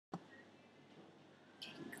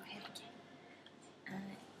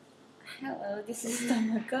Hello, this is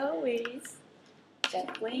Tomoko with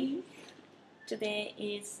Jacqueline. Today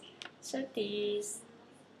is 30th,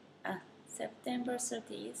 September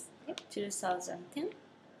 30th, 2010.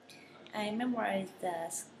 I memorized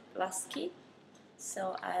the last key,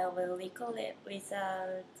 so I will recall it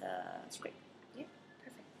without the script. Yeah,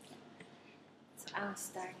 perfect. So I'll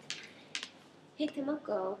start. Hey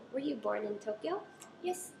Tomoko, were you born in Tokyo?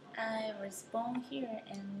 Yes, I was born here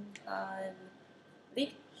and I've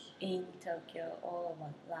lived in Tokyo all of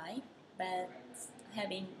my life, but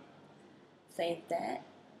having said that,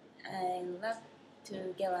 I love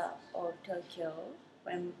to get out of Tokyo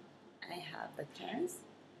when I have the chance.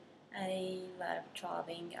 I love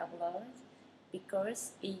traveling abroad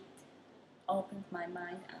because it opens my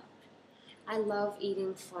mind up. I love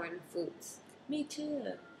eating foreign foods. Me too.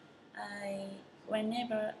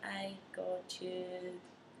 Whenever I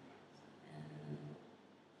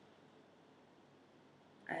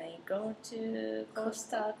go to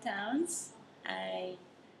coastal towns, I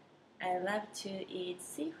love to eat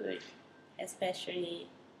seafood, especially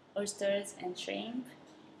oysters and shrimp,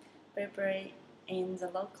 prepared in the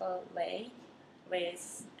local way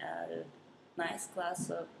with a nice glass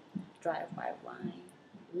of dry white wine.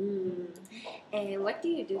 And what do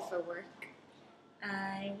you do for work?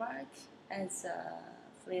 I work as a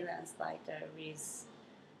freelance writer with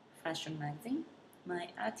fashion magazine. My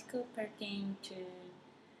article pertain to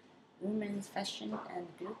women's fashion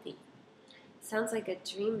and beauty. Sounds like a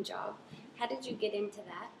dream job. How did you get into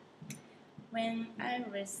that? When I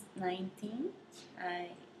was 19, I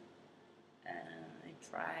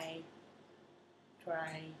tried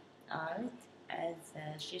out as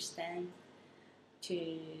an assistant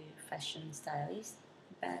to fashion stylist,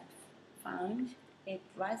 but found it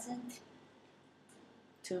wasn't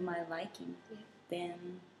to my liking. Yeah.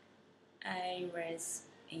 Then I was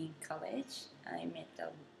in college. I met a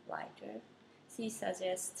writer. She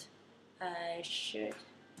suggested I should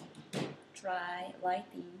try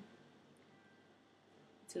writing.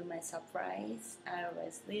 To my surprise, I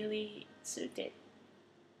was really suited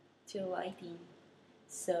to writing,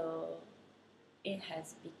 so it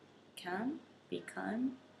has become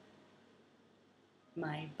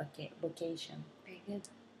my vocation. Very good.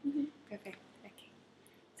 Perfect. Okay.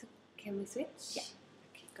 So can we switch? Yeah.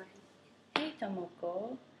 Okay, go ahead. Hey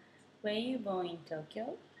Tomoko, were you born in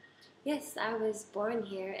Tokyo? Yes, I was born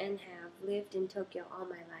here and have lived in Tokyo all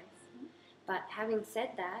my life. But having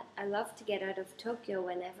said that, I love to get out of Tokyo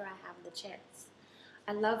whenever I have the chance.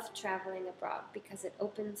 I love traveling abroad because it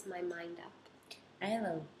opens my mind up. I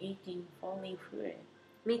love eating foreign food.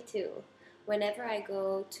 Me too. Whenever I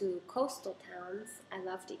go to coastal towns, I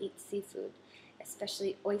love to eat seafood,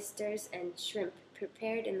 especially oysters and shrimp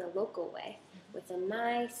prepared in the local way with a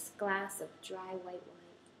nice glass of dry white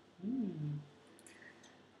wine.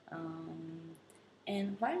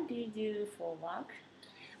 And what do you do for work?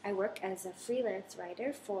 I work as a freelance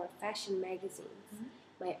writer for fashion magazines.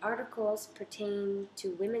 My articles pertain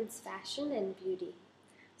to women's fashion and beauty.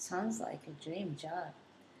 Sounds like a dream job.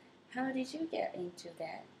 How did you get into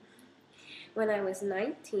that? When I was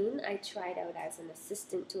 19, I tried out as an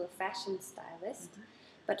assistant to a fashion stylist,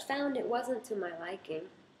 but found it wasn't to my liking.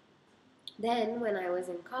 Then, when I was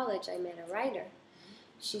in college, I met a writer.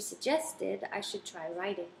 She suggested I should try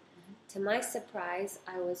writing. To my surprise,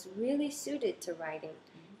 I was really suited to writing,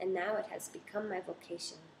 and now it has become my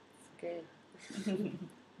vocation. Good.